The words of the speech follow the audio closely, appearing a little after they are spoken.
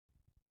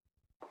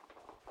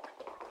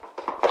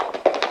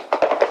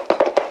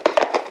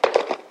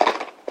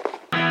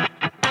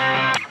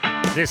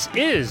This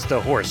is the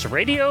Horse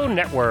Radio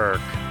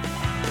Network.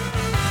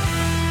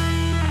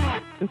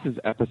 This is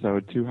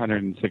episode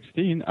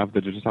 216 of the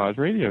Dressage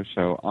Radio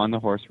Show on the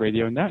Horse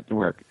Radio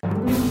Network.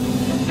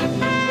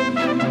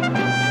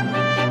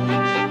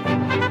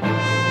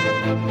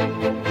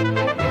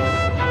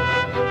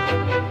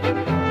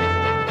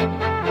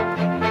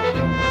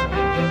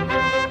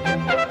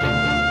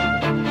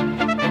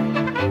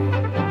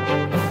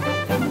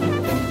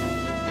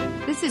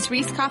 This is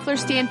Reese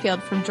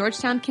Koffler-Stanfield from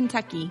Georgetown,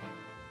 Kentucky.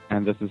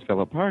 And this is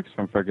Philip Parks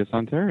from Fergus,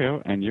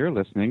 Ontario, and you're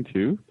listening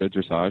to the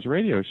Dressage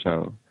Radio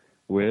Show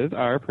with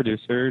our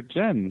producer,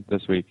 Jen,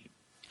 this week.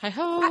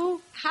 Hi-ho.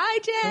 Hi,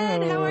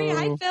 Jen. Hello. How are you?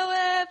 Hi,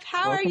 Philip.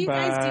 How Welcome are you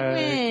guys back.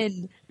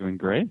 doing? Doing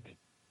great.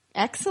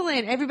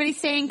 Excellent. Everybody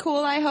staying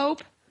cool, I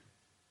hope?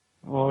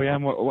 Oh, yeah,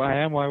 I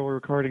am while we're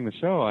recording the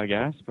show, I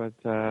guess, but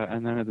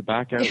and then it's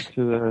back out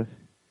to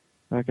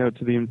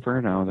the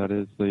inferno that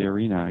is the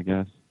arena, I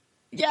guess.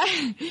 Yeah,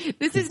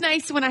 this is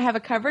nice when I have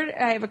a cover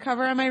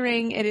on my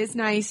ring. It is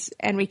nice,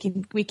 and we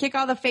kick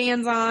all the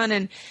fans on,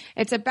 and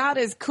it's about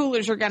as cool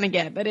as you're gonna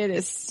get, but it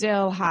is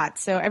still hot.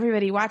 So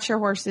everybody, watch your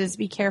horses.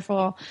 Be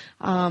careful.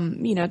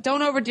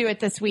 Don't overdo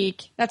it this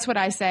week. That's what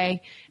I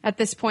say at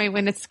this point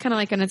when it's kind of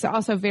like, and it's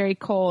also very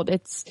cold.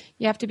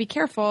 You have to be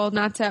careful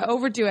not to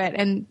overdo it.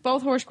 And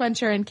both Horse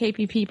Quencher and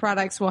KPP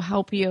products will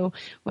help you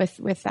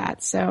with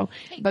that. So,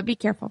 but be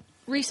careful.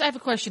 Reese, I have a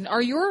question. Are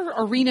your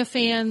arena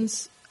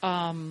fans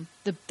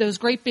those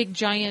great big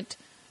giant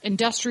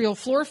industrial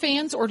floor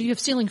fans, or do you have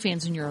ceiling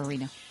fans in your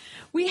arena?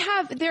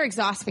 They're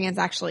exhaust fans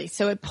actually.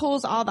 So it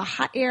pulls all the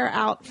hot air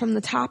out from the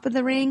top of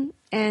the ring.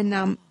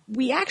 And,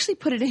 we actually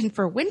put it in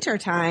for winter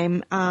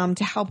time,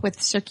 to help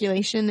with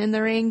circulation in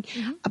the ring.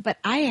 Mm-hmm. But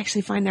I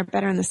actually find they're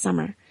better in the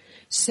summer.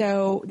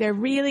 So they're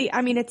really,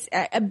 it's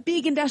a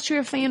big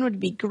industrial fan would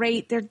be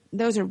great.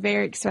 Those are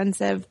very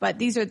expensive, but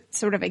these are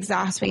sort of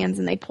exhaust fans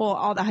and they pull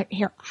all the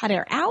hot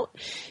air out.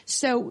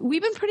 So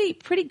we've been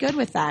pretty good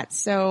with that.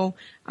 So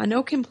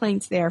no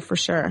complaints there for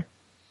sure.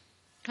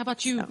 How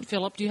about you,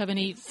 Philip? Do you have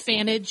any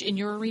fanage in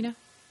your arena?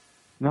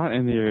 Not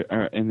in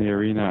the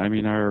arena. I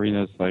mean, our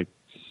arena is like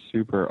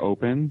super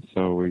open,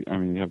 so we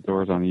have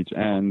doors on each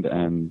end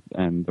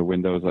and the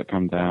windows that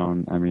come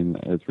down. I mean,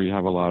 we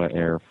have a lot of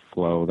air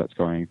flow that's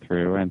going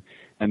through, and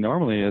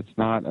normally it's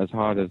not as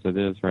hot as it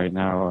is right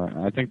now.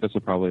 I think this will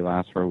probably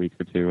last for a week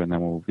or two, and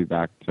then we'll be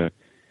back to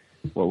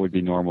what would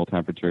be normal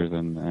temperatures,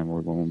 and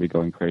we won't be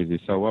going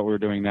crazy. So what we're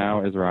doing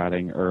now is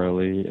riding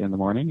early in the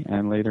morning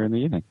and later in the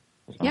evening.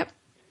 So yep.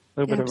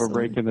 A little bit of a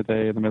break in the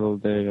day, in the middle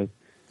of the day.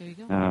 There you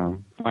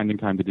go. Finding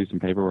time to do some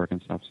paperwork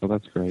and stuff, so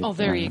that's great. Oh,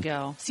 there you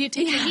go. See, it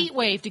takes a heat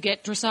wave to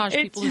get dressage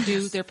people to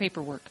do their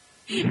paperwork.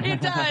 It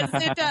does.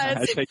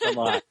 It takes a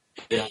lot.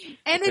 Yeah,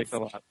 and it takes a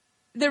lot.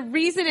 The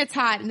reason it's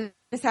hot, and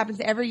this happens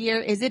every year,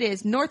 is it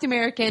is North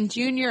American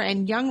Junior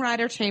and Young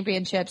Rider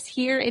Championships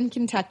here in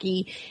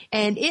Kentucky,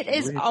 and it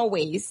is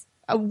always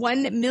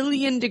 1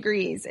 million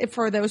degrees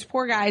for those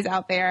poor guys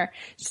out there.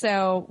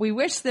 So we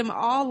wish them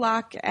all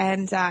luck.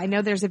 And I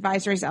know there's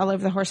advisories all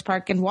over the horse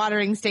park and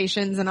watering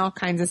stations and all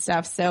kinds of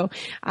stuff. So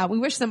we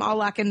wish them all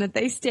luck and that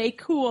they stay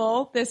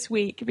cool this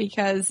week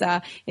because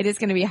it is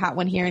going to be a hot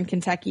one here in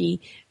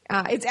Kentucky.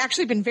 It's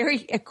actually been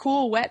a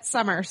cool, wet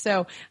summer.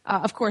 So,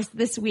 of course,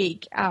 this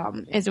week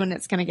is when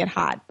it's going to get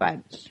hot. But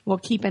we'll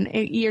keep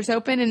ears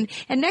open.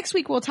 And next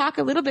week we'll talk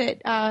a little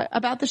bit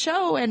about the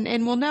show.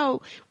 And we'll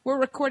know we're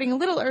recording a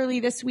little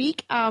early this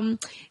week.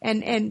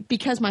 And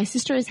because my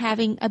sister is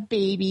having a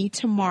baby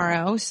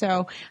tomorrow.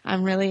 So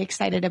I'm really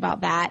excited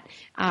about that.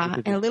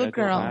 And a little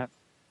girl. That?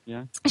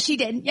 Yeah. She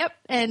did. Yep.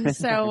 And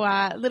so,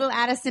 little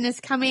Addison is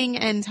coming,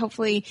 and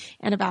hopefully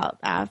in about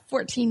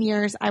 14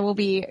 years, I will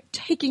be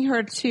taking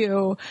her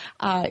to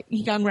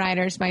Young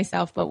Riders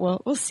myself, but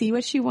we'll see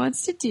what she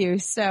wants to do.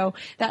 So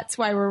that's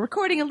why we're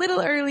recording a little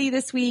early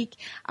this week.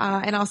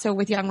 And also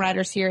with Young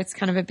Riders here, it's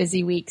kind of a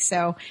busy week.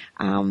 So,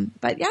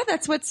 but yeah,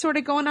 that's what's sort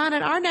of going on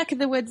in our neck of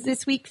the woods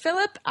this week.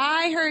 Philip,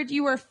 I heard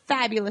you were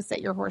fabulous at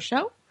your horse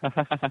show.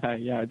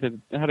 Yeah,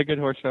 I had a good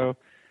horse show.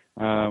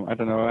 I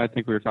don't know. I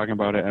think we were talking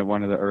about it at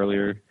one of the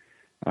earlier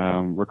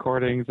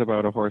recordings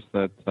about a horse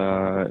that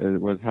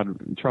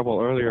had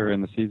trouble earlier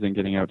in the season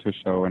getting out to a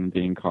show and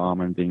being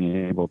calm and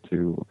being able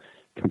to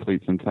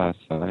complete some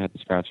tests. I had to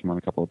scratch him on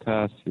a couple of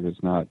tests. He was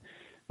not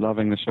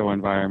loving the show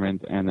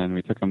environment, and then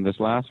we took him this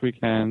last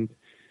weekend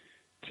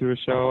to a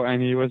show,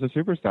 and he was a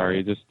superstar.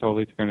 He just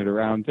totally turned it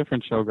around.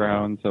 Different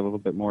showgrounds, a little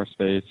bit more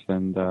space,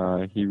 and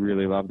he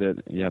really loved it.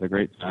 He had a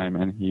great time,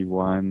 and he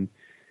won.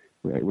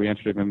 We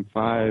entered him in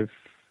 5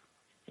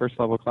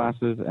 first-level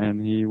classes,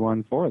 and he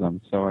won 4 of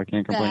them, so I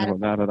can't complain about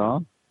that at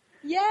all.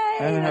 Yay!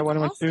 And I had one of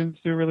my awesome. students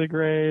do really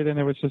great, and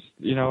it was just,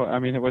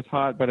 it was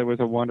hot, but it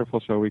was a wonderful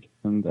show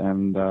weekend,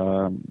 and,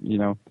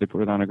 they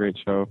put on a great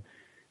show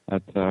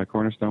at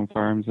Cornerstone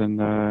Farms,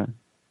 and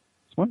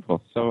it's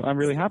wonderful. So I'm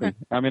really happy.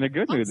 I'm in a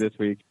good mood this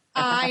week.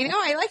 I know.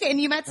 I like it. And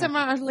you met some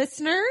of our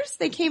listeners.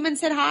 They came and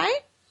said hi?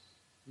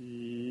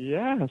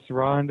 Yes,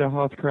 Rhonda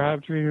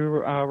Hoth-Crabtree, who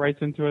writes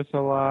into us a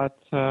lot,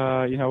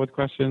 with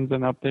questions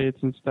and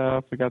updates and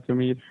stuff. I got to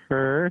meet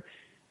her.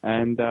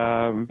 And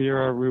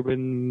Vera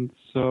Rubin,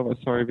 so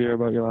sorry, Vera,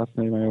 about your last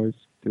name. I always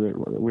do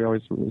it. We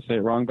always say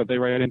it wrong, but they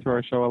write into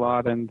our show a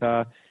lot, and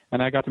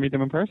I got to meet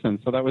them in person,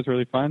 so that was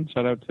really fun.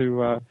 Shout out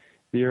to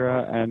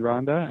Vera and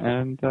Rhonda,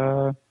 and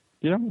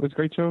it was a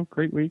great show,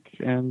 great week,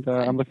 and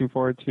I'm looking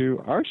forward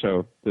to our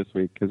show this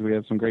week because we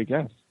have some great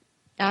guests.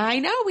 I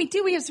know, we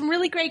do. We have some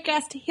really great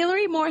guests.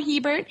 Hillary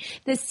Moore-Hebert,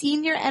 the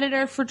senior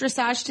editor for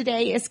Dressage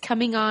Today, is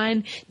coming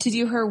on to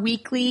do her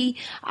weekly,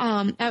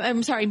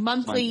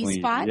 monthly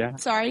spot. Yeah.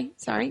 Sorry,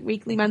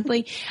 weekly,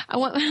 monthly. I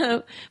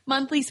want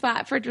monthly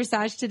spot for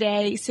Dressage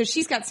Today. So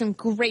she's got some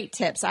great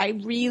tips. I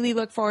really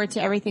look forward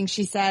to everything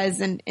she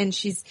says, and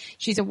she's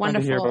a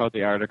wonderful. To hear about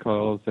the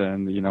articles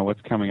and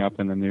what's coming up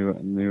in the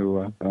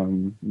new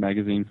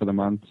magazine for the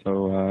month.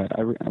 So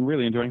I'm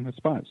really enjoying the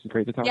spot. It's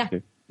great to talk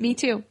to. Me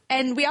too.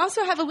 And we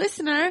also have a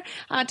listener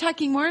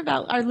talking more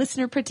about our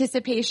listener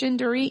participation.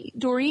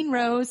 Doreen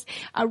Rose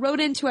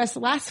wrote into us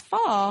last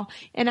fall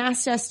and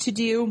asked us to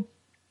do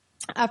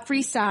a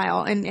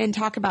freestyle and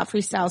talk about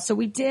freestyle. So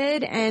we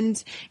did,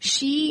 and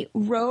she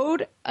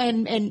rode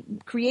and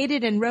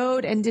created and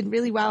rode and did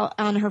really well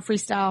on her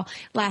freestyle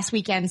last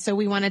weekend. So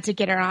we wanted to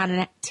get her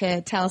on to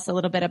tell us a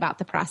little bit about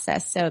the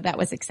process. So that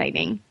was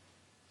exciting.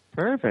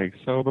 Perfect.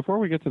 So before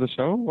we get to the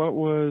show,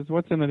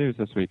 what's in the news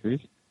this week,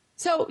 Reese?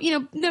 So,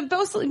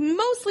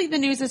 mostly the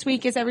news this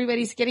week is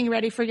everybody's getting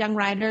ready for Young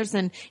Riders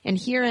and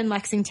here in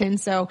Lexington.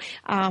 So,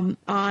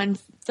 on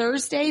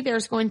Thursday,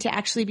 there's going to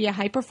actually be a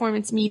high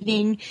performance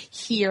meeting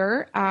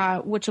here,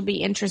 which will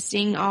be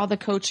interesting. All the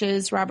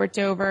coaches, Robert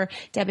Dover,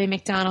 Debbie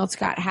McDonald,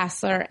 Scott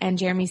Hassler, and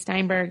Jeremy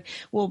Steinberg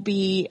will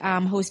be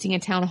hosting a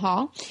town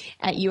hall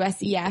at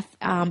USEF.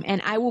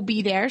 And I will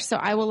be there. So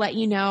I will let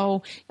you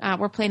know.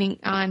 We're planning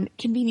on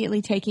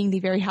conveniently taking the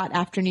very hot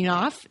afternoon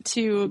off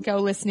to go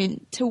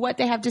listening to what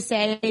they have to say.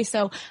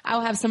 So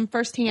I'll have some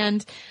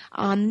firsthand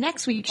on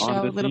next week's show,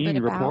 a little bit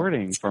about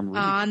reporting from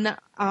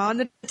on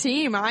the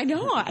team. I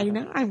know.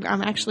 I'm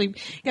actually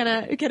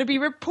gonna be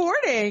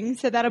reporting,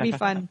 so that'll be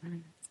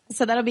fun.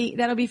 So that'll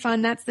be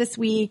fun. That's this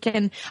week,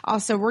 and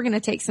also we're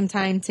gonna take some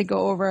time to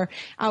go over.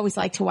 I always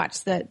like to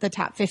watch the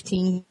top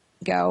 15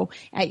 go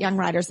at Young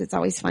Riders. It's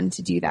always fun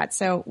to do that.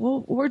 So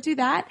we'll do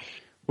that.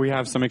 We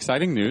have some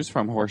exciting news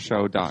from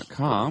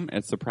horseshow.com.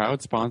 It's the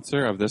proud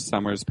sponsor of this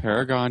summer's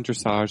Paragon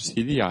Dressage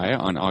CDI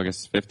on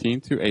August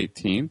 15th to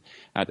 18th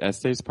at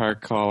Estes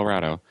Park,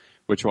 Colorado,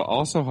 which will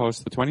also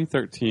host the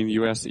 2013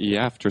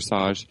 USEF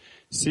Dressage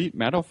Seat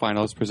Medal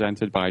Finals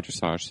presented by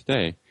Dressage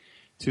Today.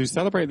 To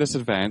celebrate this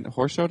event,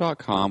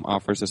 horseshow.com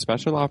offers a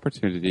special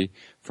opportunity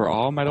for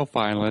all medal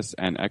finalists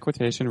and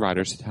equitation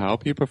riders to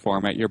help you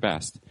perform at your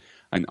best.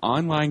 An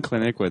online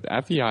clinic with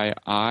FEI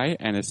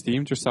and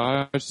esteemed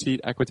dressage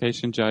seat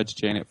equitation judge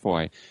Janet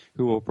Foy,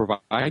 who will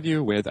provide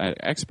you with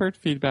expert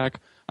feedback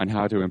on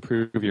how to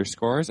improve your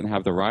scores and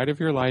have the ride of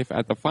your life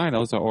at the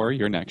finals or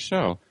your next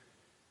show.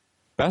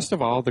 Best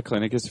of all, the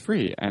clinic is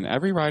free, and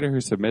every rider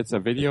who submits a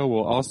video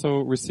will also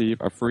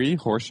receive a free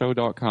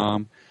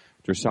horseshow.com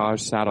dressage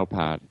saddle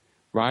pad.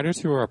 Riders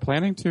who are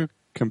planning to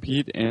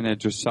compete in a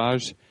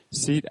dressage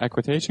seat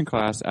equitation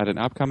class at an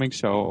upcoming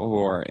show who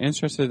are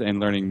interested in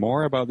learning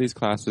more about these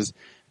classes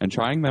and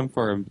trying them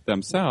for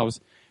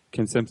themselves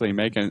can simply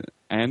make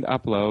and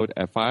upload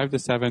a 5 to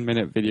 7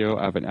 minute video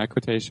of an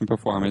equitation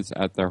performance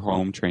at their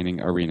home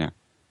training arena.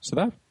 So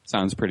that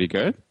sounds pretty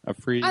good. A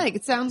free I think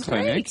it sounds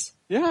clinic. Great.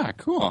 Yeah,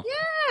 cool.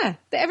 Yeah.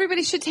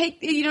 Everybody should take,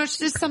 it's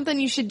just something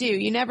you should do.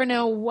 You never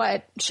know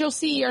what she'll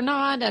see or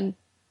not, and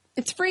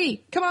it's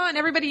free. Come on,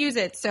 everybody use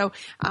it. So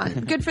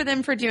good for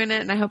them for doing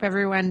it, and I hope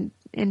everyone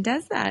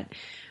does that.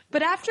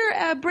 But after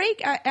a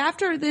break,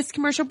 after this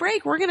commercial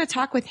break, we're going to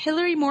talk with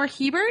Hillary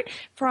Moore-Hebert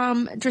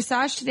from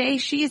Dressage Today.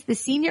 She is the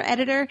senior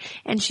editor,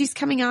 and she's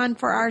coming on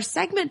for our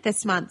segment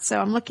this month. So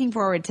I'm looking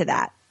forward to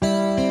that.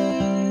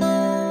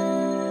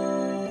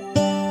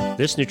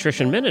 This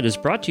Nutrition Minute is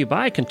brought to you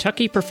by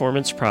Kentucky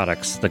Performance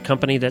Products, the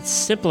company that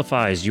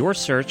simplifies your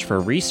search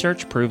for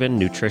research-proven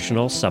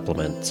nutritional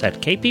supplements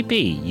at kppusa.com.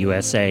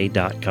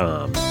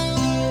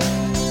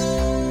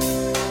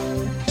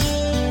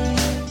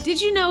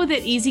 Did you know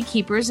that easy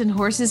keepers and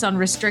horses on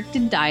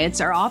restricted diets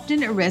are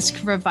often at risk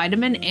for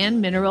vitamin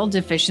and mineral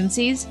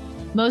deficiencies?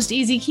 Most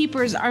easy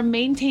keepers are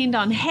maintained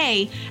on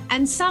hay,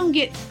 and some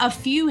get a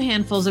few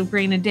handfuls of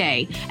grain a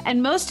day,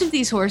 and most of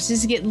these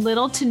horses get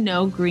little to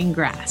no green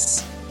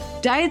grass.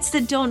 Diets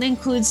that don't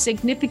include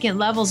significant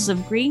levels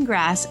of green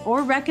grass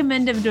or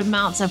recommended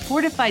amounts of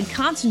fortified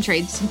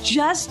concentrates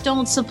just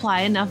don't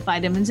supply enough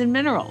vitamins and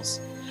minerals.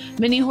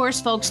 Many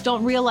horse folks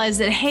don't realize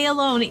that hay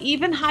alone,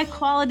 even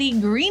high-quality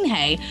green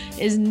hay,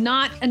 is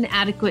not an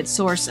adequate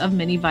source of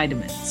many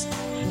vitamins.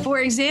 For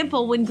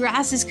example, when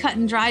grass is cut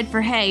and dried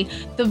for hay,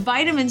 the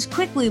vitamins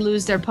quickly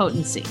lose their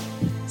potency.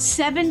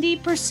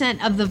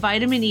 70% of the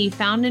vitamin E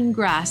found in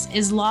grass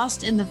is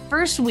lost in the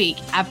first week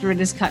after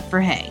it is cut for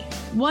hay.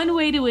 One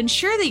way to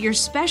ensure that your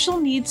special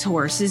needs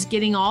horse is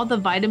getting all the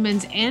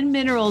vitamins and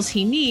minerals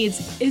he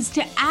needs is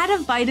to add a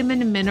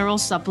vitamin and mineral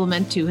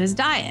supplement to his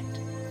diet.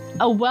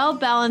 A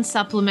well-balanced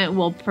supplement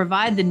will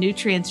provide the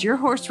nutrients your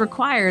horse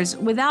requires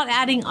without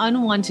adding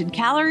unwanted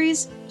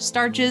calories,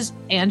 starches,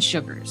 and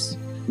sugars.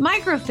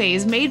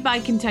 Microphase, made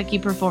by Kentucky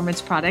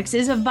Performance Products,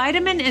 is a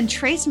vitamin and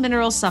trace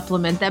mineral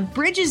supplement that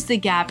bridges the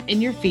gap in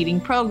your feeding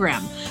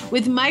program.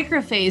 With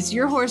Microphase,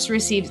 your horse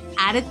receives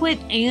adequate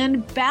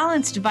and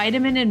balanced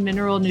vitamin and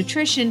mineral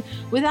nutrition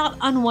without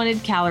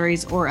unwanted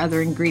calories or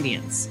other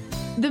ingredients.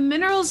 The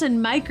minerals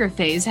in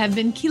Microphase have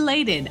been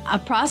chelated, a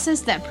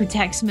process that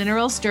protects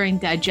minerals during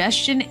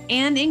digestion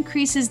and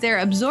increases their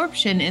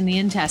absorption in the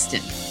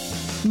intestine.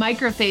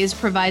 Microphase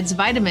provides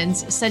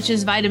vitamins such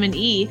as vitamin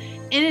E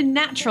in a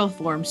natural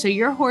form, so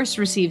your horse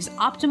receives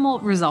optimal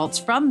results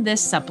from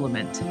this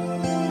supplement.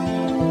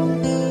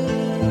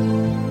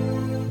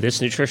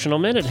 This Nutritional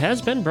Minute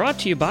has been brought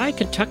to you by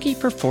Kentucky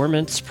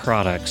Performance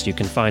Products. You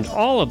can find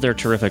all of their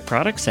terrific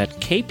products at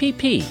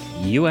kppusa.com.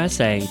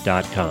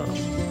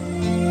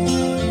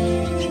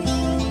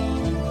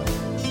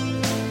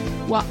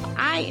 Well,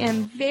 I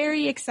am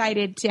very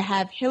excited to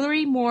have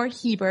Hillary Moore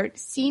Hebert,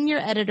 Senior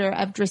Editor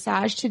of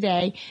Dressage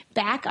Today,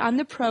 back on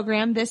the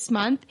program this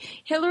month.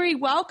 Hillary,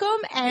 welcome,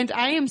 and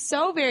I am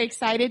so very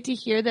excited to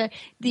hear the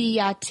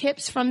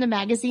tips from the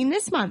magazine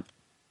this month.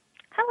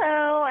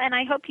 Hello, and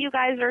I hope you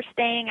guys are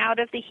staying out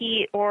of the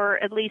heat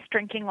or at least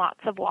drinking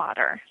lots of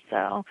water.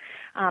 So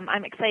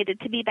I'm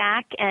excited to be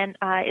back, and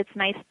it's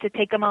nice to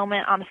take a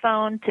moment on the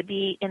phone to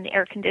be in the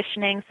air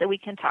conditioning so we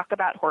can talk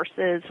about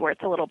horses where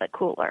it's a little bit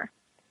cooler.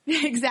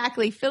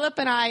 Exactly. Philip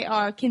and I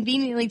are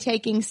conveniently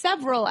taking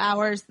several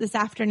hours this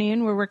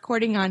afternoon. We're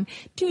recording on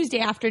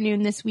Tuesday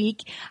afternoon this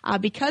week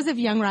because of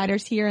Young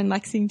Riders here in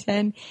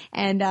Lexington.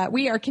 And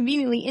we are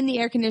conveniently in the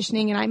air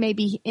conditioning, and I may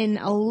be in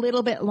a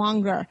little bit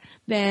longer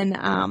than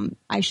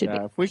I should be.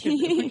 If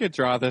we could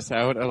draw this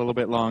out a little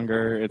bit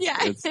longer.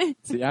 It's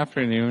the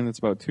afternoon. It's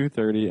about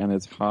 2:30, and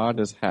it's hot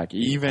as heck,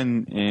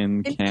 even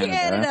in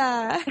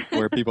Canada.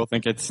 Where people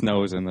think it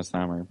snows in the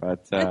summer.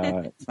 But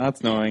it's not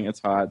snowing.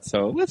 It's hot.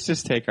 So let's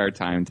just take our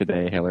time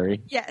today,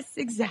 Hillary. Yes,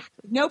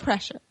 exactly. No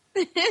pressure.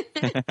 So,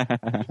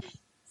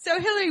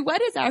 Hillary, what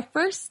is our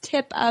first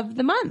tip of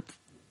the month?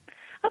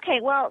 Okay,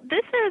 well,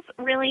 this is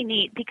really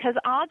neat because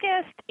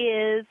August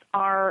is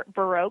our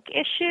Baroque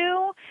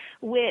issue,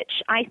 which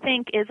I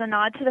think is a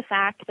nod to the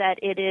fact that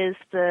it is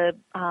the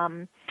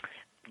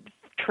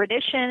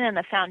tradition and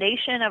the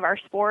foundation of our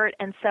sport.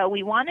 And so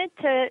we wanted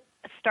to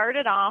start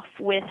it off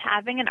with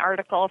having an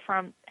article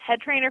from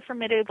head trainer from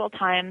Medieval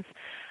Times,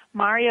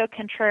 Mario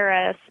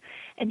Contreras,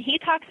 and he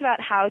talks about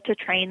how to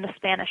train the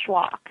Spanish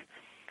walk,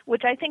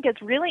 which I think is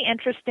really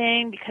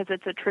interesting because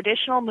it's a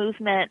traditional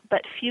movement,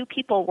 but few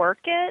people work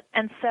it.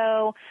 And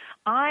so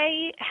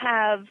I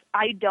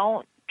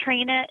don't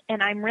train it,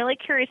 and I'm really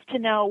curious to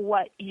know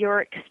what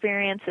your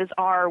experiences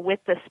are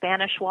with the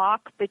Spanish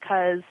walk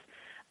because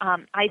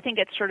I think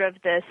it's sort of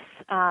this,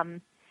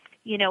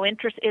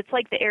 it's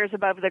like the airs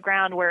above the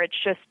ground where it's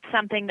just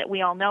something that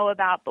we all know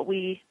about, but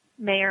we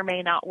may or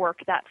may not work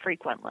that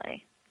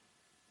frequently.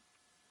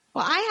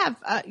 Well, I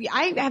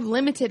have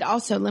limited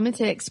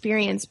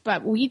experience,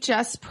 but we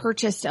just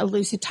purchased a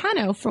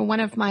Lusitano for one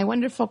of my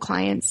wonderful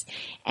clients,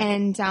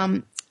 and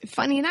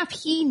funny enough,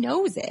 he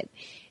knows it.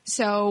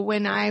 So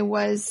when we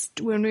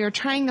were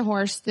trying the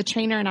horse, the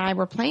trainer and I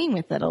were playing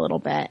with it a little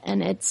bit,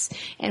 and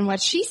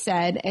what she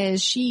said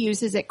is she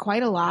uses it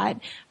quite a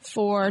lot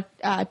for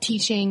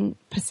teaching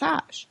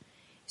passage.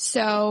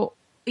 So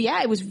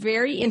yeah, it was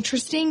very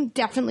interesting.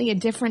 Definitely a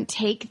different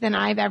take than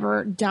I've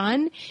ever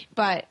done.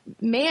 But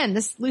man,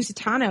 this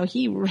Lusitano,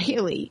 he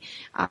really,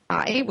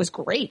 it was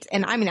great.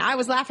 And I mean, I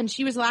was laughing,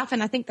 she was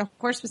laughing. I think the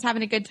horse was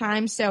having a good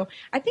time. So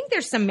I think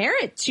there's some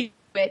merit to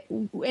it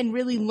and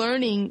really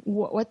learning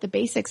what the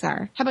basics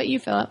are. How about you,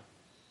 Philip?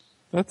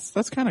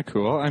 That's kind of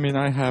cool. I mean,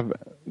 I have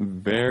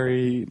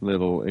very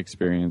little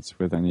experience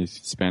with any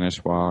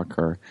Spanish walk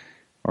or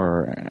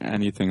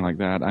anything like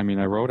that. I mean,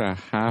 I rode a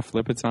half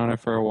Lipids on it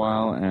for a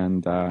while,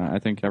 and I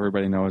think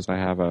everybody knows I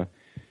have a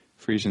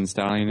Frisian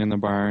stallion in the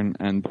barn,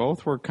 and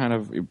both were kind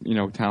of,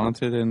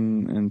 talented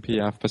in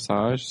PF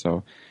Passage,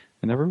 so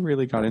I never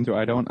really got into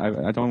it.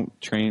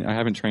 I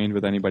haven't trained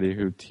with anybody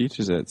who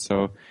teaches it,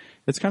 so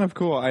it's kind of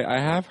cool. I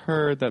have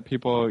heard that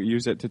people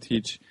use it to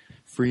teach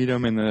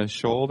freedom in the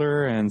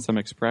shoulder and some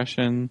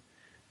expression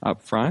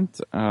up front.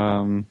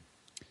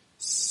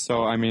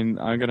 So I mean,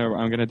 I'm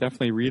gonna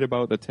definitely read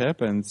about the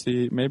tip and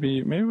see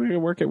maybe we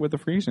can work it with the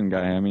Frisian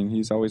guy. I mean,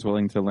 he's always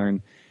willing to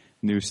learn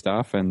new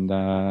stuff, and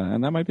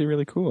that might be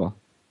really cool.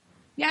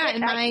 Yeah,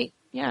 and my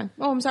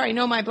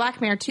black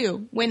mare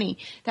too, Winnie.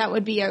 That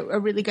would be a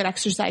really good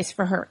exercise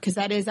for her because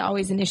that is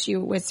always an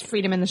issue with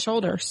freedom in the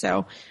shoulder.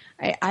 So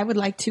I would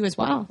like to as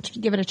well to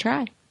give it a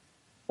try.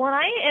 Well,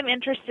 I am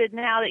interested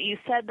now that you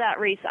said that,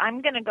 Reese.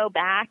 I'm going to go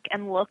back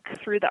and look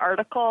through the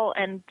article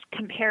and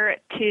compare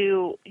it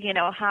to,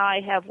 how I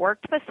have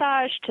worked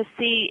Passage to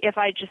see if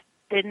I just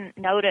didn't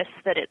notice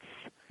that it's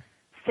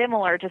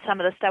similar to some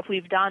of the stuff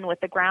we've done with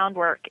the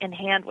groundwork in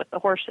hand with the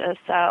horses.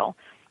 So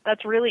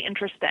that's really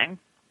interesting.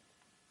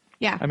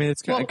 Yeah. I mean,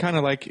 it's kind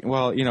of like,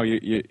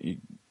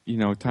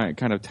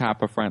 kind of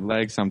tap a front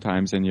leg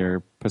sometimes in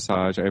your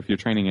passage. If you're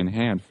training in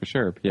hand, for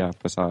sure, piaffe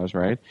passage,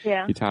 right?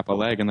 Yeah. You tap a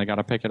leg and they got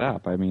to pick it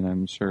up. I mean,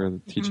 I'm sure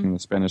that teaching the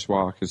Spanish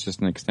walk is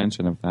just an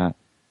extension of that.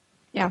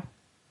 Yeah.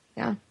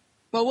 Yeah.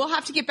 Well, we'll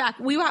have to get back.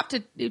 We will have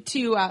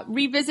to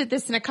revisit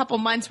this in a couple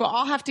months. We'll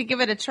all have to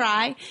give it a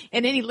try.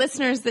 And any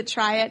listeners that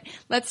try it,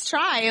 let's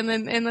try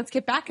and let's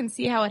get back and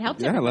see how it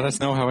helps. Yeah, everybody. let us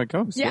know how it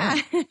goes. Yeah.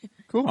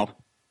 Cool.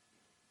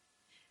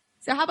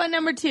 So how about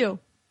number 2?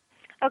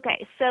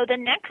 Okay, so the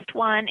next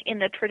one in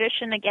the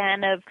tradition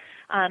again of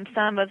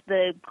some of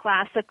the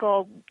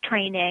classical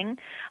training,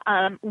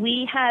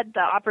 we had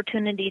the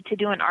opportunity to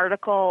do an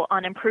article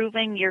on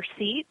improving your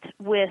seat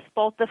with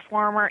both the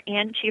former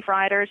and chief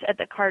riders at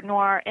the Carte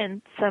Noire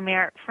in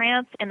Saumur,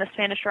 France, and the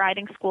Spanish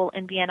Riding School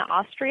in Vienna,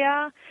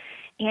 Austria.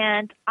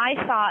 And I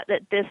thought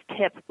that this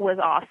tip was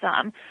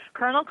awesome.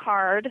 Colonel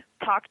Card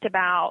talked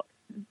about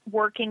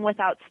working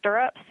without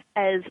stirrups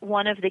as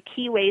one of the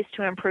key ways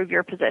to improve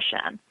your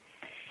position.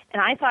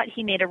 And I thought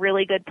he made a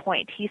really good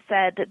point. He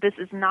said that this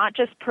is not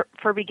just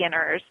for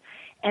beginners,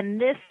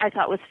 and this I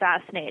thought was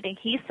fascinating.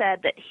 He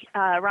said that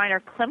Rainer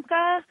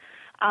Klimke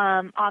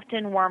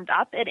often warmed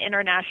up at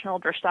international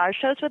dressage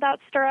shows without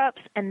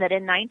stirrups, and that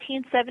in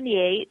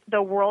 1978,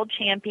 the world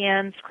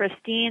champions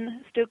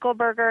Christine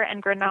Stuckelberger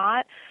and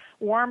Granat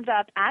warmed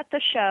up at the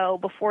show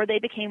before they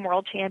became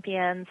world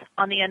champions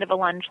on the end of a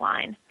lunge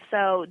line.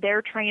 So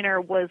their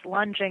trainer was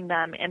lunging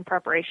them in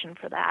preparation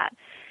for that.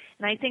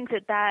 And I think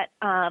that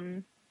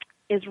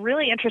is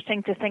really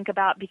interesting to think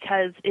about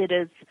because it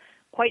is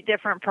quite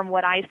different from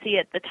what I see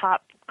at the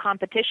top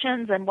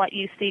competitions and what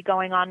you see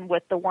going on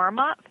with the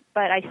warm-up.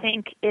 But I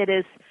think it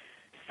is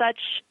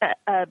such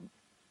a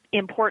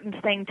important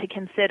thing to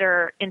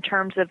consider in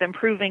terms of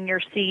improving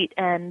your seat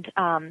and,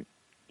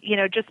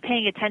 just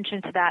paying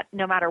attention to that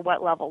no matter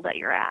what level that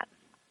you're at.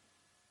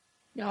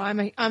 No,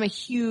 I'm a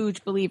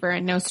huge believer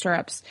in no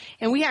stirrups,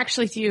 and we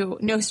actually do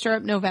No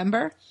Stirrup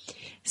November.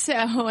 So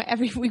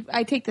every week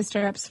I take the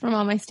stirrups from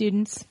all my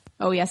students.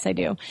 Oh yes, I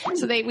do.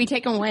 So we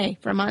take them away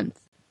for a month.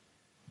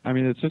 I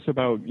mean, it's just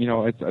about,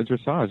 it's a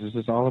dressage. It's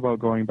just all about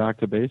going back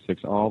to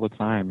basics all the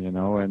time,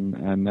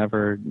 and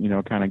never,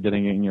 kind of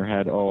getting in your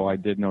head, oh, I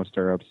did no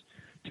stirrups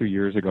 2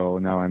 years ago,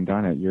 now I'm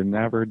done it. You're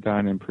never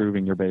done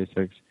improving your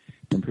basics,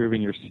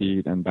 improving your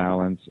seat and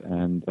balance,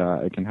 and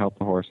it can help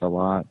the horse a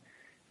lot.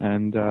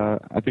 And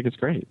I think it's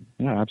great.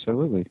 Yeah,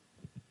 absolutely.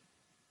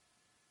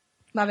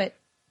 Love it.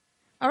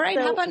 All right,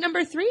 how about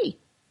number 3?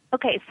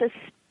 Okay, so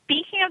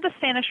speaking of the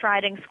Spanish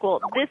Riding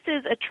School, this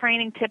is a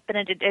training tip in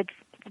a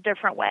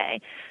different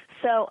way.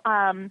 So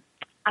I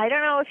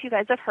don't know if you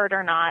guys have heard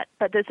or not,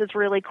 but this is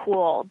really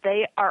cool.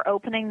 They are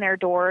opening their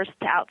doors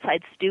to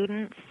outside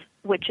students,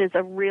 which is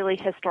a really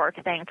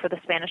historic thing for the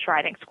Spanish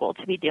Riding School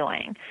to be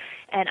doing.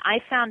 And I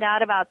found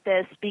out about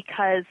this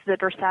because the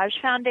Dressage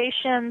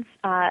Foundation's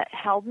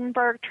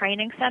Heldenberg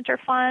Training Center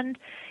Fund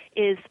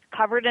is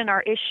covered in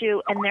our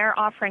issue, and they're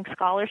offering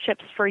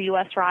scholarships for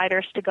U.S.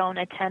 riders to go and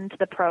attend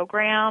the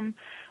program,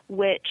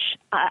 which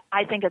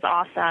I think is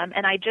awesome.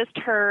 And I just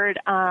heard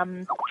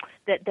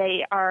that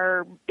they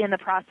are in the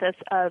process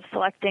of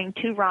selecting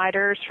 2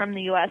 riders from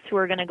the U.S. who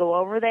are going to go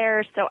over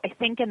there. So I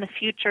think in the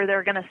future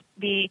they're going to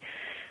be,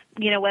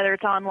 whether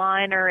it's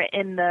online or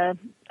in the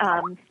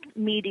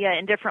media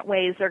in different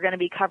ways, they're going to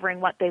be covering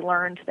what they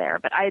learned there.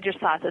 But I just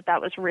thought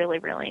that was really,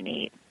 really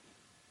neat.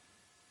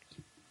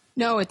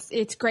 No,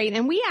 it's great.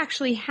 And we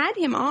actually had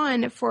him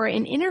on for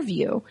an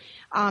interview.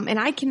 And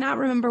I cannot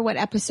remember what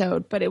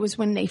episode, but it was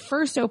when they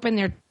first opened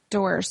their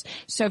doors.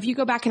 So if you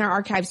go back in our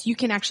archives, you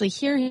can actually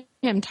hear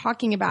him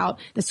talking about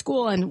the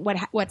school and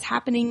what's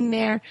happening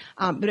there.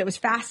 But it was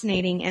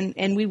fascinating.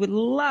 And we would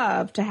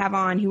love to have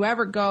on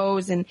whoever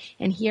goes and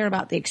hear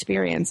about the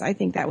experience. I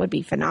think that would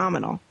be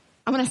phenomenal.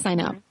 I'm going to sign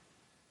up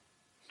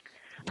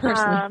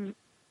personally.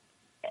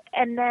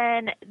 And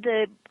then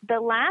the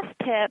last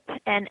tip,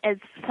 and as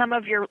some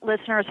of your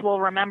listeners will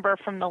remember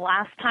from the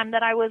last time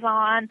that I was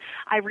on,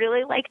 I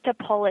really like to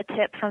pull a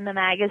tip from the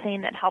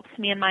magazine that helps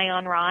me in my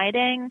own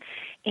riding.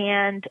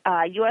 And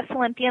U.S.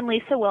 Olympian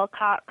Lisa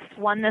Wilcox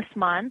won this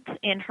month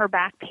in her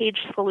Backpage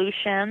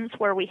Solutions,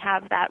 where we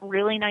have that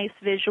really nice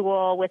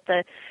visual with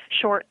the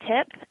short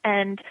tip.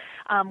 And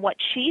what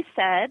she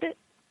said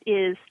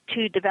is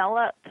to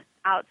develop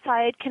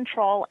outside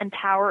control and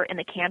power in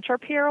the canter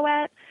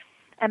pirouette.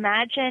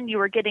 Imagine you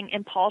were getting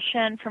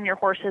impulsion from your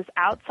horse's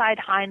outside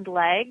hind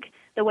leg,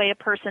 the way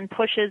a person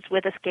pushes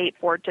with a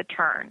skateboard to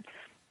turn.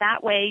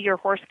 That way your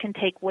horse can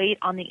take weight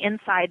on the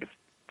inside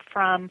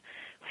from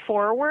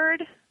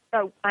forward.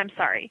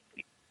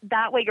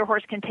 That way your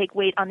horse can take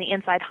weight on the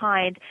inside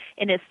hind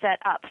and is set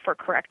up for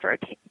correct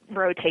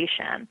rotation.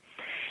 And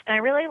I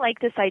really like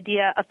this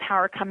idea of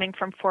power coming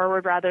from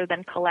forward rather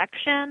than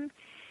collection,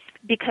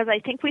 because I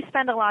think we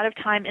spend a lot of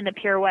time in the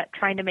pirouette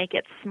trying to make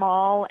it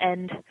small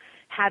and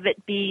have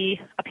it be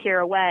a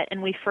pirouette,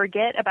 and we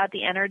forget about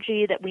the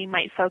energy that we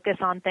might focus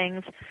on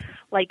things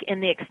like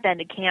in the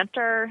extended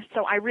canter.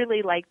 So I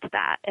really liked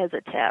that as a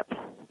tip.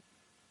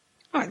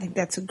 Oh, I think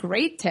that's a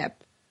great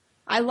tip.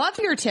 I love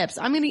your tips.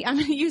 I'm gonna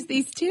use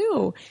these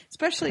too,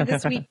 especially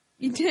this week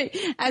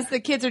as the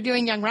kids are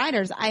doing Young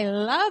Riders. I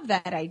love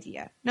that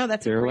idea. No,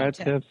 that's a great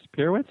tip. Tips.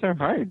 Pirouettes are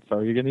hard, so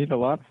you're gonna need a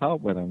lot of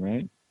help with them,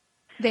 right?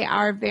 They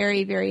are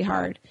very, very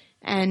hard,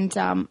 and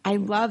I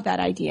love that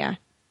idea.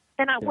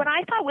 And what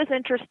I thought was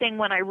interesting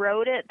when I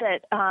wrote it,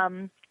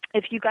 that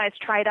if you guys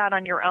try it out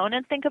on your own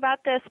and think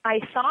about this, I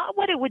thought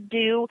what it would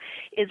do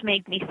is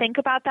make me think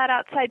about that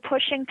outside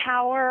pushing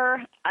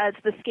power as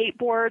the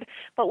skateboard.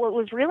 But what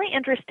was really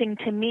interesting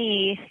to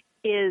me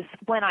is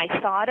when I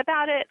thought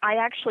about it, I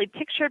actually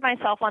pictured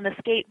myself on the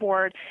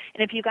skateboard.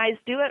 And if you guys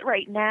do it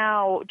right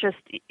now, just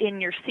in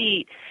your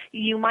seat,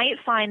 you might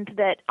find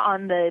that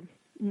on the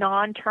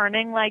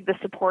non-turning leg, the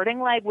supporting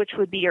leg, which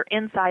would be your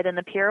inside in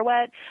the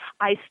pirouette,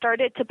 I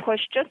started to push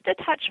just a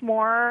touch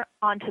more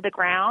onto the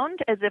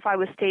ground as if I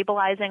was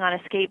stabilizing on a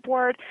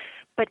skateboard.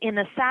 But in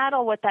the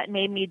saddle, what that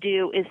made me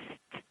do is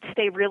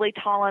stay really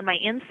tall on my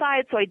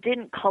inside so I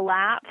didn't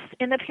collapse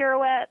in the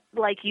pirouette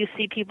like you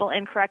see people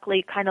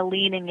incorrectly kind of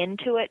leaning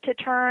into it to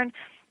turn.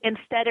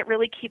 Instead, it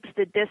really keeps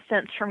the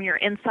distance from your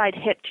inside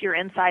hip to your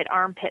inside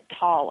armpit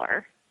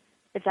taller,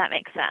 if that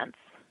makes sense.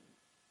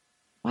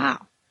 Wow.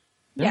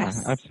 Yeah,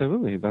 Yes.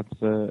 absolutely.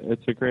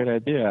 It's a great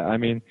idea. I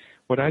mean,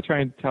 what I try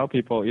and tell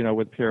people,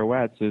 with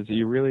pirouettes is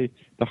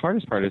the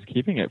hardest part is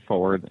keeping it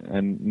forward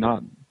and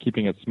not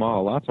keeping it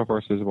small. Lots of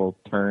horses will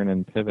turn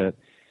and pivot.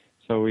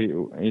 So we,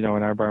 in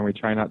our barn, we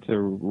try not to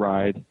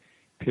ride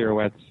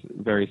pirouettes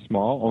very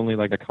small, only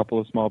like a couple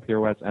of small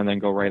pirouettes, and then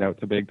go right out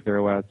to big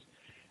pirouettes.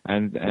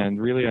 And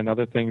really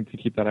another thing to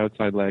keep that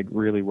outside leg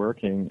really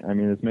working,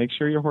 is make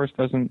sure your horse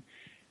doesn't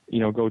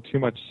go too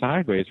much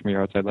sideways from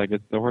your outside leg.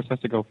 The horse has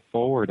to go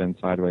forward and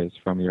sideways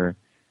from your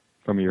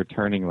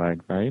turning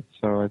leg, right?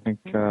 So I think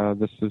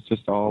this is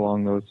just all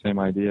along those same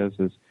ideas.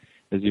 Is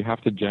you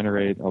have to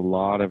generate a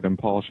lot of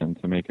impulsion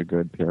to make a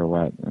good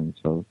pirouette, and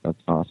so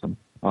that's awesome.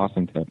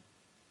 Awesome tip.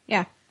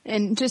 Yeah,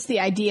 and just the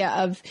idea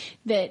of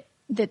that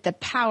the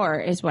power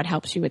is what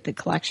helps you with the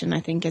collection, I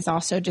think, is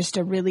also just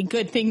a really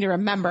good thing to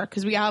remember,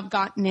 because we all have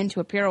gotten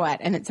into a pirouette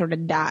and it sort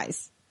of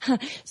dies.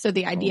 So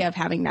the idea of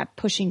having that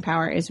pushing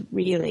power is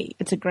really,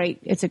 it's a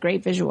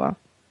great visual.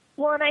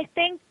 Well, and I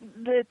think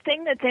the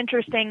thing that's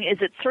interesting is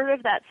it's sort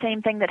of that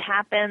same thing that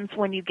happens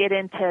when you get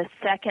into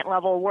second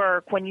level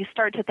work. When you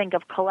start to think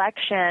of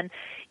collection,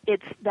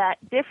 it's that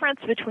difference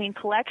between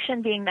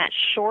collection being that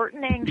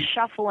shortening,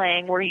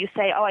 shuffling, where you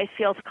say, oh, I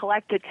feel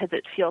collected because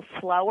it feels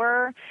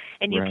slower.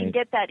 And you can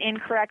get that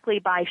incorrectly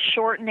by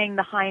shortening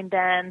the hind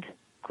end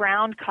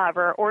ground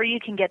cover, or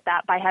you can get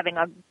that by having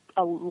a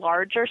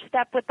larger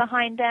step with the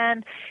hind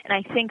end. And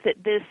I think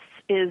that this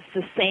is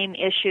the same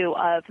issue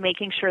of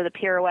making sure the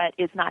pirouette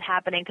is not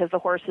happening because the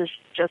horse is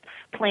just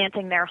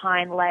planting their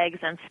hind legs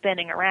and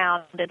spinning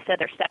around. Instead,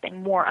 they're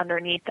stepping more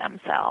underneath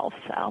themselves.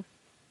 So.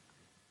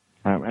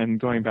 And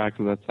going back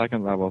to that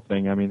second level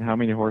thing, how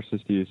many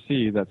horses do you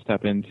see that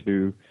step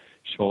into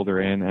shoulder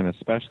in and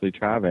especially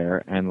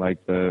travers, and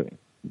like the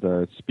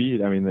speed,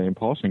 the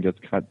impulsion gets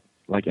cut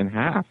like in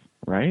half,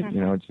 right?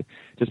 Mm-hmm.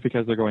 Just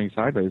because they're going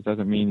sideways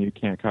doesn't mean you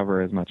can't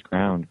cover as much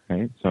ground,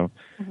 right? So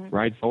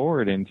ride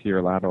forward into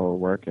your lateral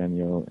work, and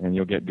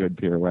you'll get good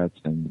pirouettes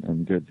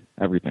and good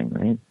everything,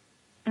 right?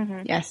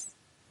 Mm-hmm. Yes.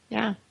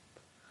 Yeah.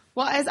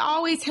 Well, as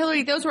always,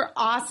 Hillary, those were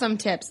awesome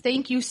tips.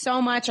 Thank you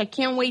so much. I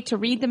can't wait to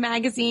read the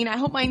magazine. I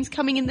hope mine's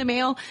coming in the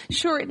mail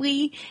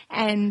shortly.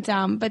 And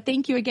but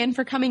thank you again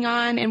for coming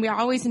on, and we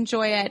always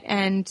enjoy it.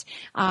 And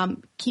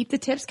keep the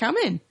tips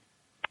coming.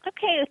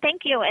 Okay,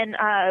 thank you, and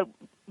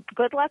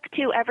good luck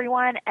to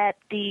everyone at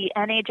the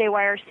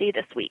NAJYRC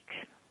this week.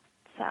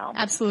 So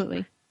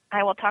absolutely.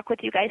 I will talk with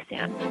you guys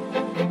soon.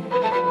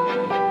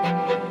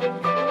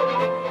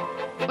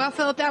 Well,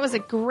 Philip, that was a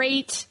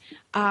great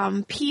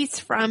piece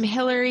from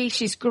Hillary.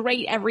 She's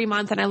great every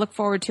month, and I look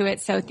forward to it.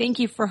 So thank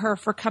you for her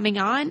for coming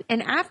on.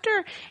 And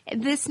after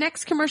this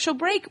next commercial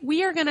break,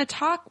 we are going to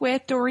talk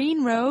with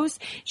Doreen Rose.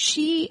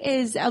 She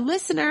is a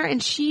listener,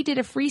 and she did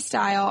a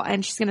freestyle,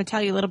 and she's going to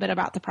tell you a little bit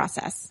about the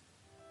process.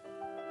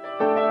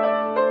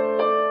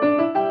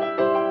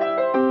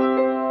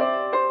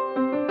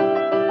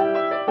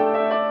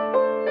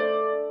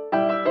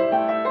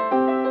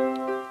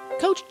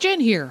 Coach Jen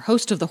here,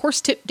 host of the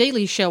Horse Tip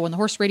Daily Show on the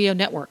Horse Radio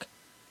Network.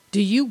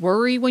 Do you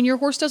worry when your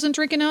horse doesn't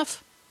drink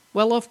enough?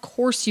 Well, of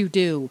course you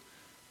do.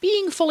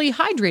 Being fully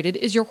hydrated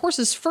is your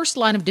horse's first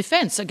line of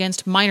defense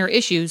against minor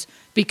issues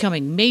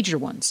becoming major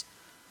ones.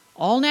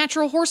 All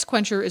Natural Horse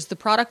Quencher is the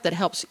product that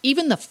helps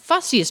even the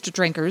fussiest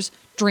drinkers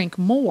drink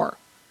more.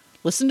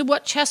 Listen to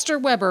what Chester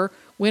Weber,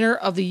 winner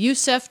of the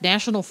USEF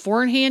National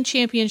Four-in-Hand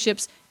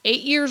Championships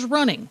 8 years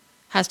running,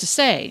 has to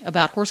say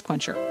about Horse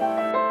Quencher.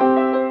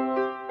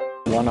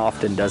 One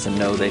often doesn't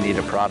know they need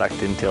a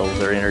product until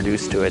they're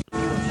introduced to it.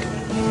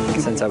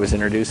 Since I was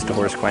introduced to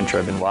Horse Quencher,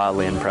 I've been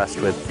wildly impressed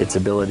with its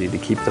ability to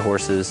keep the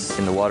horses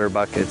in the water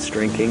buckets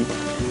drinking,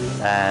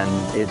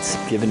 and it's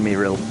given me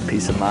real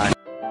peace of mind.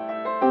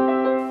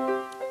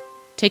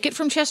 Take it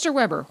from Chester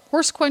Weber.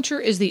 Horse Quencher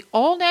is the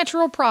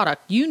all-natural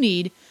product you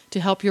need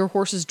to help your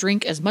horses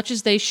drink as much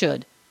as they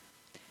should.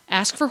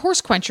 Ask for Horse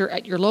Quencher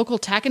at your local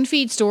tack and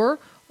feed store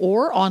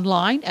or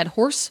online at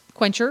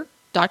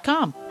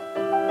horsequencher.com.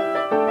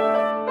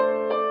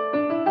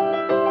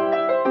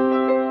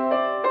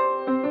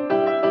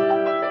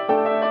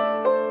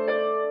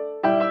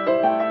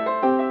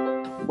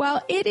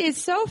 Well, it is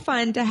so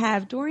fun to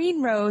have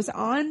Doreen Rose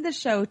on the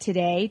show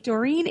today.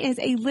 Doreen is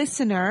a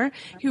listener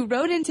who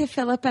wrote into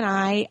Philip and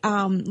I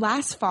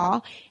last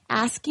fall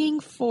asking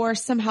for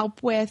some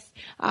help with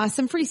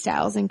some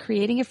freestyles and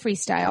creating a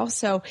freestyle.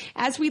 So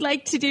as we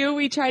like to do,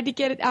 we try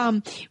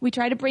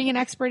to bring an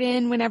expert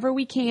in whenever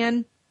we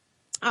can.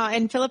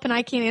 And Philip and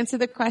I can't answer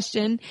the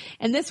question.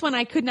 And this one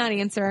I could not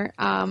answer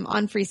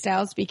on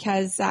freestyles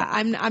because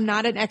I'm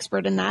not an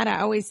expert in that. I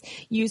always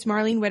use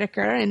Marlene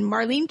Whitaker. And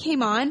Marlene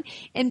came on.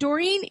 And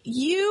Doreen,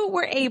 you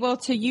were able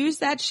to use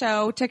that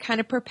show to kind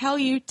of propel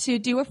you to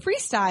do a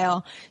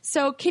freestyle.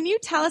 So can you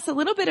tell us a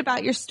little bit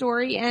about your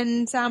story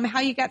and how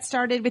you got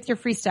started with your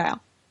freestyle?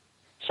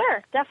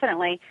 Sure,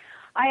 definitely.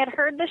 I had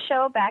heard the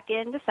show back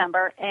in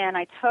December, and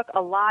I took a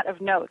lot of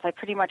notes. I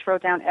pretty much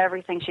wrote down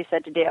everything she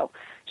said to do.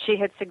 She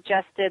had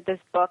suggested this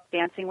book,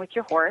 Dancing with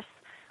Your Horse,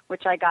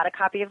 which I got a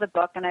copy of the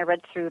book, and I read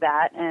through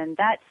that. And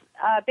that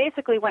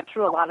basically went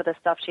through a lot of the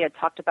stuff she had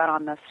talked about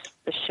on the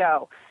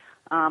show.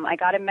 I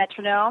got a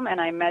metronome,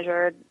 and I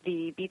measured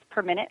the beats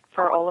per minute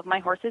for all of my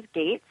horse's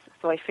gaits.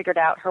 So I figured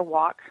out her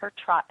walk, her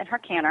trot, and her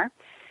canter.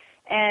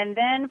 And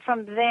then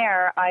from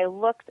there, I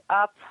looked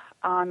up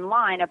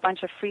online a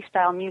bunch of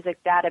freestyle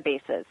music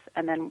databases.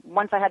 And then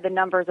once I had the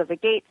numbers of the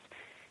gaits,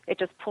 it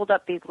just pulled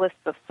up these lists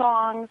of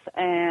songs,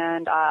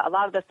 and a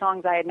lot of the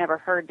songs I had never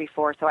heard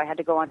before, so I had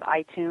to go onto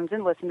iTunes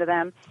and listen to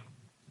them.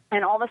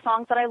 And all the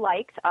songs that I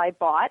liked, I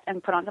bought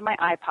and put onto my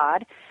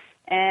iPod.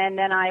 And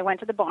then I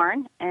went to the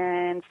barn,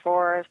 and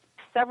for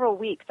several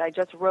weeks I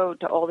just rode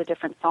to all the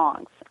different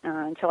songs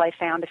until I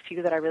found a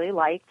few that I really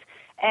liked.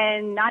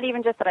 And not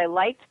even just that I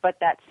liked, but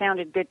that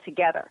sounded good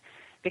together.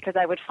 Because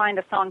I would find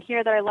a song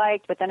here that I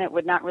liked, but then it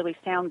would not really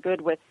sound good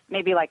with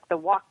maybe like the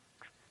walk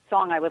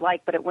song I would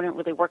like, but it wouldn't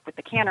really work with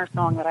the canter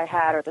song that I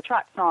had or the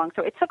trot song.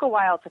 So it took a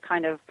while to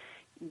kind of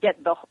get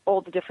all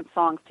the different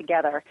songs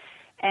together.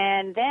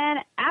 And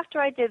then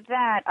after I did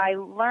that, I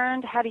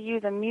learned how to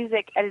use a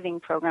music editing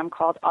program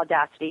called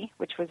Audacity,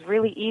 which was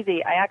really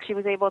easy. I actually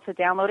was able to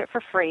download it for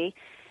free.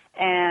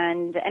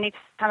 And any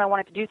time I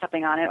wanted to do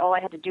something on it, all I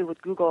had to do was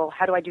Google,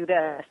 how do I do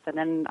this? And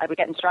then I would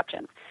get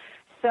instructions.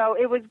 So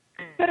it was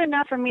good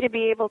enough for me to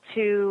be able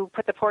to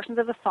put the portions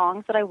of the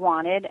songs that I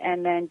wanted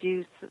and then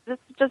do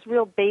just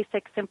real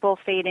basic, simple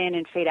fade in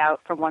and fade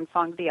out from one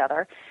song to the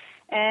other.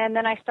 And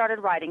then I started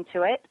writing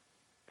to it.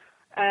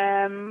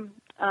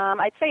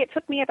 I'd say it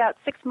took me about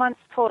 6 months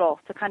total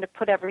to kind of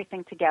put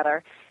everything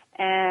together.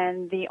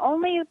 And the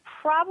only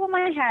problem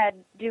I had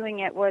doing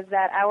it was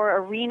that our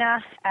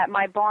arena at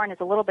my barn is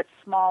a little bit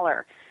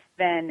smaller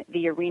than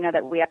the arena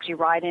that we actually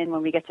ride in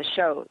when we get to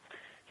shows.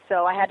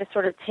 So I had to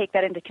sort of take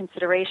that into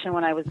consideration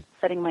when I was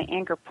setting my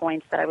anchor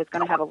points, that I was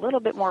going to have a little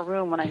bit more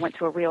room when I went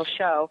to a real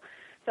show.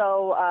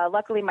 So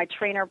luckily my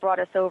trainer brought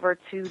us over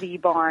to the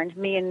barn,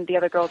 me and the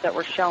other girls that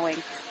were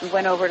showing. We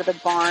went over to the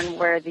barn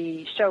where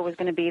the show was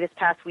going to be this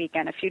past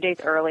weekend, a few days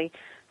early.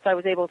 So I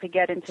was able to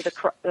get into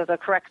the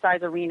correct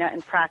size arena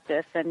and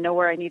practice and know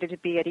where I needed to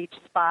be at each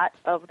spot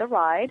of the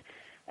ride.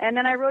 And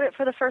then I wrote it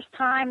for the first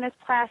time this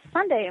past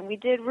Sunday, and we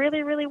did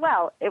really, really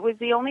well. It was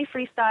the only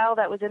freestyle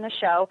that was in the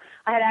show.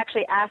 I had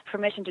actually asked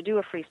permission to do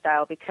a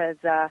freestyle because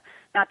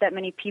not that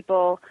many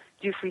people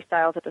do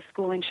freestyles at the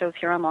schooling shows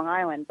here on Long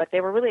Island. But they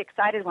were really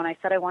excited when I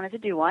said I wanted to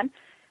do one.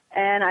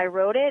 And I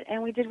wrote it,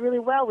 and we did really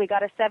well. We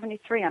got a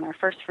 73 on our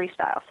first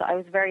freestyle, so I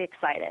was very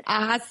excited.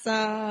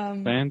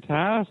 Awesome.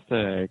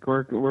 Fantastic.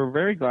 We're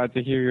very glad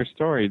to hear your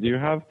story. Do you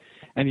have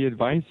any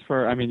advice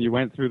you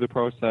went through the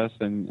process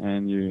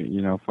and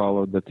you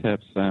followed the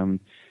tips,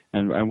 and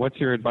what's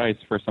your advice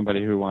for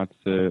somebody who wants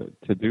to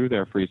do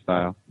their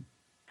freestyle?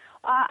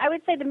 I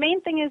would say the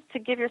main thing is to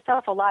give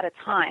yourself a lot of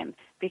time,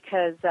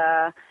 because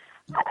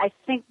I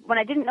think when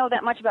I didn't know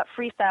that much about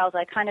freestyles,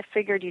 I kind of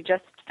figured you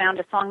just found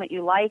a song that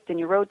you liked and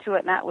you rode to it,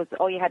 and that was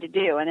all you had to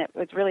do. And it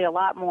was really a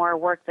lot more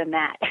work than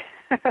that.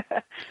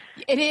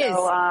 It is.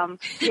 So,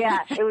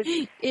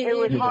 it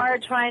was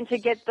hard trying to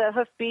get the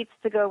hoof beats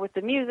to go with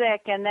the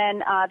music. And then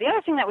the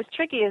other thing that was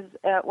tricky is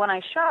when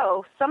I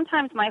show,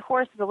 sometimes my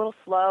horse is a little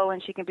slow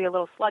and she can be a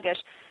little sluggish.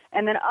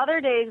 And then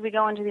other days we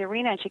go into the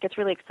arena and she gets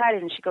really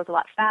excited and she goes a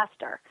lot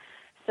faster.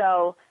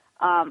 So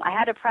I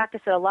had to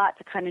practice it a lot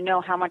to kind of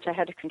know how much I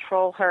had to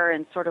control her,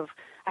 and sort of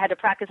I had to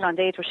practice it on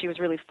days where she was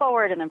really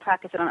forward and then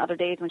practice it on other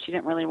days when she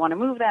didn't really want to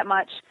move that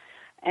much.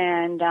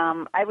 And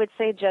I would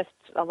say just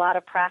a lot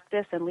of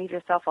practice and leave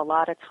yourself a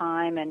lot of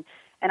time. And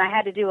I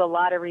had to do a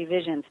lot of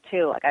revisions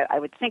too. Like I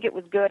would think it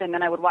was good, and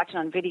then I would watch it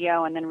on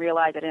video and then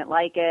realize I didn't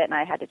like it, and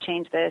I had to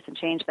change this and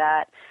change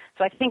that.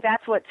 So I think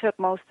that's what took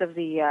most of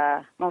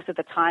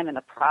the time in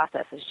the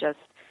process, is just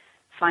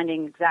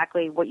finding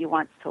exactly what you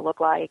want it to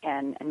look like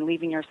and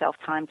leaving yourself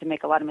time to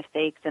make a lot of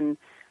mistakes and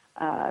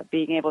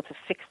being able to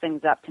fix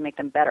things up to make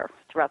them better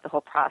throughout the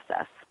whole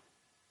process.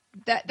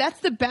 That's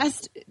the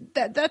best.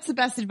 That's the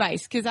best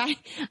advice, because I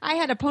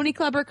had a pony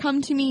clubber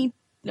come to me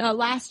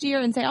last year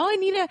and say, "Oh, I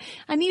need a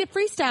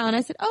freestyle," and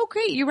I said, "Oh,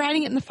 great, you're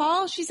riding it in the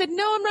fall?" She said,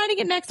 "No, I'm riding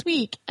it next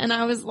week," and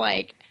I was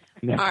like,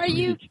 "Are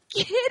you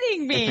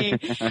kidding me?"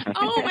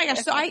 Oh my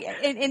gosh! So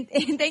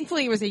and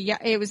thankfully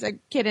it was a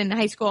kid in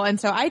high school, and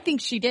so I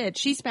think she did.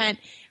 She spent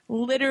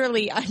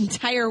literally an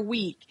entire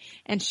week,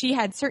 and she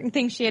had certain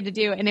things she had to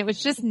do, and it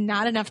was just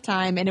not enough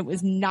time, and it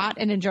was not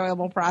an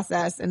enjoyable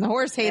process, and the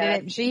horse hated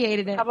it, and she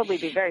hated it. Probably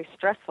be very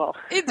stressful.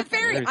 It's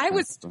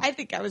I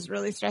think I was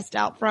really stressed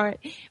out from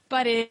it,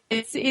 but it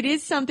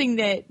is something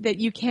that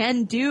you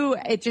can do.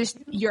 It just,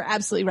 you're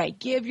absolutely right.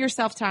 Give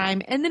yourself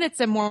time, and then it's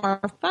a more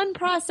fun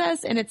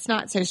process, and it's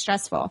not so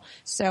stressful.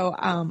 So,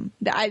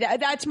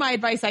 that's my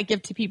advice I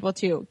give to people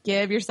too.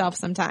 Give yourself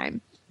some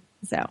time.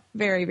 So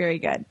very, very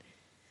good.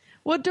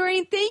 Well,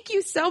 Doreen, thank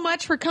you so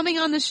much for coming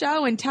on the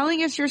show and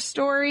telling us your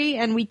story.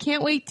 And we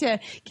can't wait to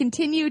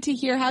continue to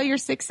hear how your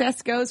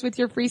success goes with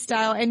your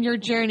freestyle and your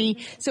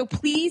journey. So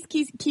please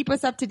keep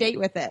us up to date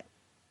with it.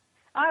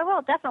 I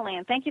will, definitely.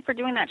 And thank you for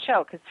doing that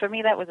show, because for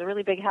me that was a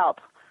really big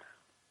help.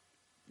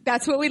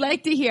 That's what we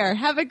like to hear.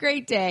 Have a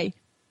great day.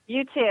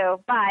 You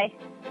too. Bye.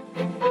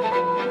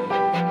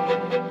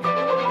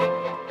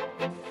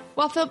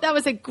 Well, Phil, that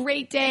was a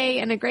great day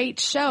and a great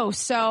show.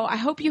 So I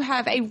hope you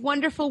have a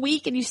wonderful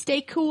week and you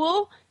stay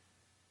cool.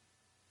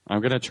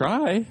 I'm going to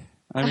try.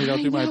 I mean, I'll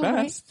do my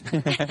best.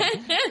 We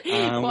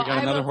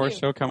got another horse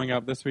show coming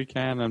up this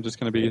weekend. I'm just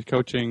going to be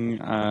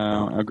coaching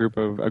a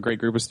great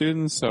group of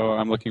students. So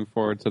I'm looking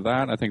forward to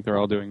that. I think they're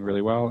all doing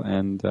really well.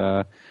 And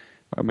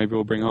maybe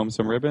we'll bring home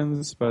some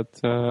ribbons, but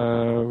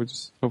we'll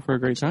just hope for a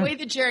great time. Enjoy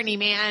the journey,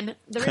 man.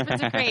 The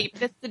ribbons are great,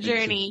 but it's the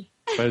journey.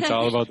 But it's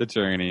all about the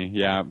journey.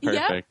 Yeah,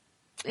 perfect. Yep.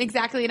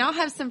 Exactly. And I'll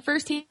have some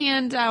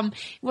firsthand,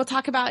 we'll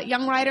talk about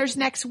young riders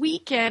next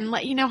week and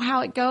let you know how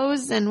it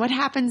goes and what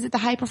happens at the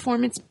high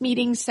performance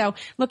meetings. So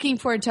looking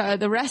forward to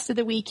the rest of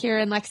the week here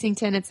in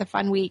Lexington. It's a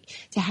fun week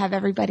to have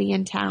everybody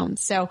in town.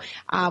 So,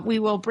 we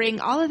will bring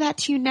all of that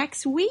to you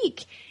next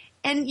week.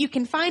 And you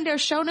can find our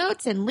show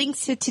notes and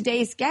links to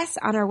today's guests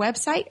on our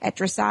website at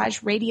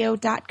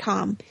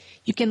dressageradio.com.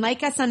 You can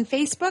like us on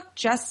Facebook.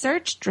 Just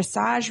search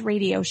Dressage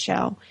Radio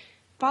Show.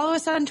 Follow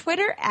us on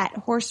Twitter at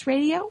Horse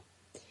Radio.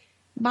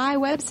 My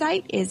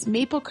website is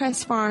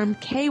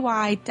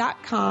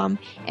maplecrestfarmky.com,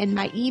 and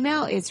my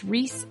email is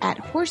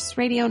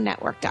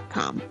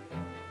reese@horseradionetwork.com.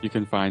 You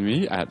can find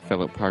me at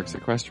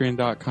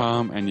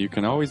philipparksequestrian.com, and you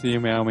can always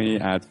email me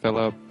at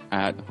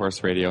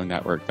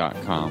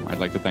philip@horseradionetwork.com. I'd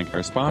like to thank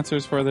our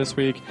sponsors for this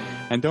week,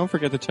 and don't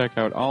forget to check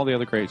out all the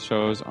other great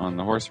shows on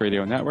the Horse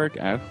Radio Network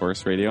at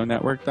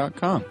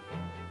horseradionetwork.com.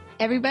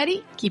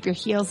 Everybody, keep your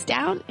heels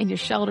down and your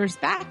shoulders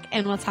back,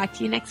 and we'll talk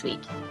to you next week.